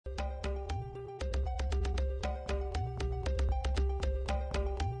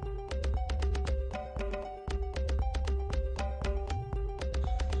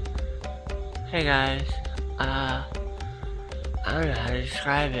Hey guys, I don't know how to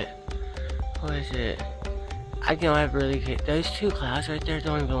describe it. What is it? I don't have really get those two clouds right there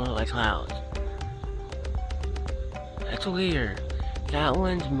don't even look like clouds. That's weird. That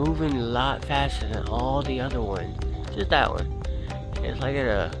one's moving a lot faster than all the other ones. Just that one. It's like at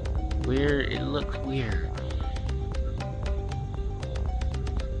a weird, it looks weird.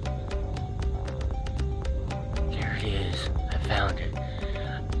 There it is. I found it.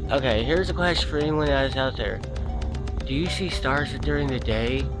 Okay, here's a question for anyone that is out there. Do you see stars during the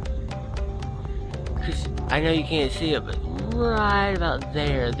day? Because I know you can't see it, but right about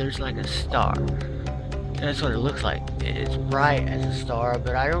there, there's like a star. That's what it looks like. It's bright as a star,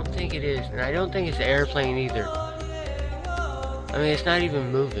 but I don't think it is. And I don't think it's an airplane either. I mean, it's not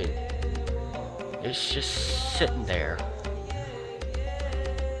even moving. It's just sitting there.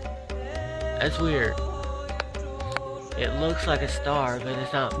 That's weird. It looks like a star, but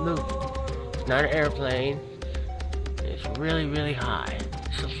it's not moving. It's not an airplane. It's really, really high.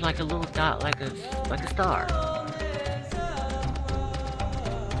 So it's like a little dot, like a star.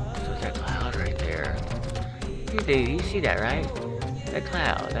 So that cloud right there. You see that, right? That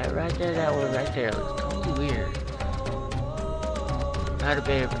cloud, that right there, that one right there looks totally weird. If I had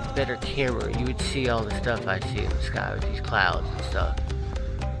a better camera, you would see all the stuff I see in the sky with these clouds and stuff.